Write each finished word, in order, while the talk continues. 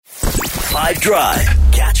5 Drive.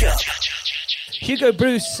 Catch up. Hugo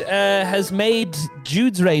Broos has made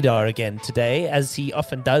Jude's radar again today, as he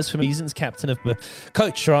often does for reasons, coach Bafana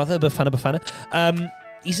Bafana.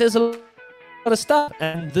 He says a lot of stuff,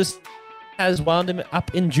 and this has wound him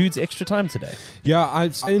up in Jude's extra time today. Yeah, I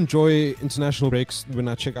enjoy international breaks when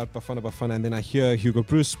I check out Bafana Bafana and then I hear Hugo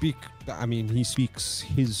Broos speak. I mean, he speaks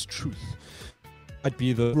his truth. Might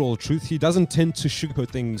be the raw truth. He doesn't tend to sugarcoat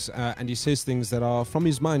things, and he says things that are from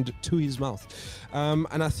his mind to his mouth.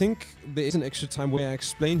 And I think there is an extra time where I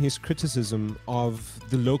explain his criticism of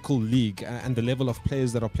the local league and the level of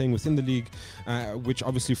players that are playing within the league, which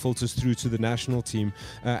obviously filters through to the national team.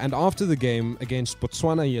 And after the game against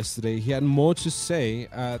Botswana yesterday, he had more to say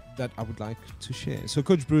that I would like to share. So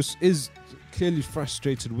Coach Broos is clearly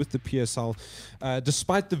frustrated with the PSL.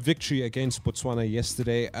 Despite the victory against Botswana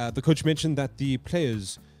yesterday, the coach mentioned that the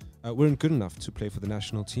players weren't good enough to play for the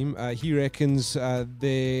national team. He reckons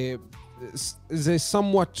there is a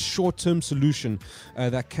somewhat short-term solution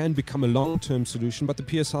that can become a long-term solution, but the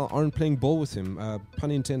PSL aren't playing ball with him,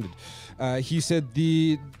 pun intended. He said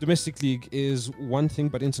the domestic league is one thing,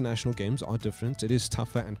 but international games are different. It is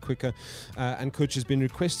tougher and quicker, and coach has been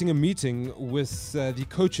requesting a meeting with the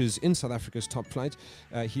coaches in South Africa's top flight.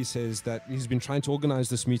 He says that he's been trying to organize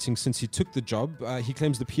this meeting since he took the job. He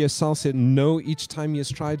claims the PSL said no each time he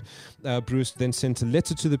has tried. Bruce then sent a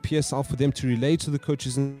letter to the PSL for them to relay to the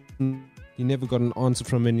coaches, and he never got an answer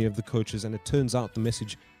from any of the coaches, and it turns out the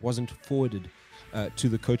message wasn't forwarded to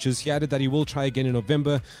the coaches. He added that he will try again in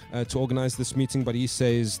November to organize this meeting, but he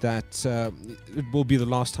says that it will be the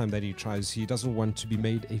last time that he tries. He doesn't want to be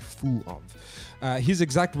made a fool of. His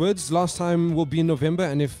exact words, last time will be in November,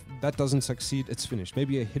 and if that doesn't succeed, it's finished.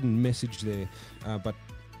 Maybe a hidden message there, but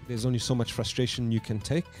there's only so much frustration you can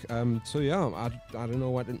take. So yeah, I don't know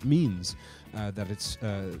what it means that it's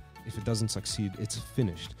if it doesn't succeed, it's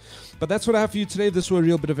finished. But that's what I have for you today. This was a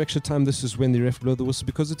real bit of extra time. This is when the ref blow the whistle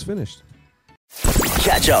because it's finished.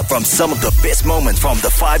 Catch up from some of the best moments from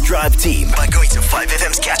the 5 Drive team by going to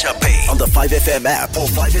 5FM's catch up page on the 5FM app or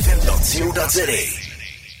 5FM.co.za.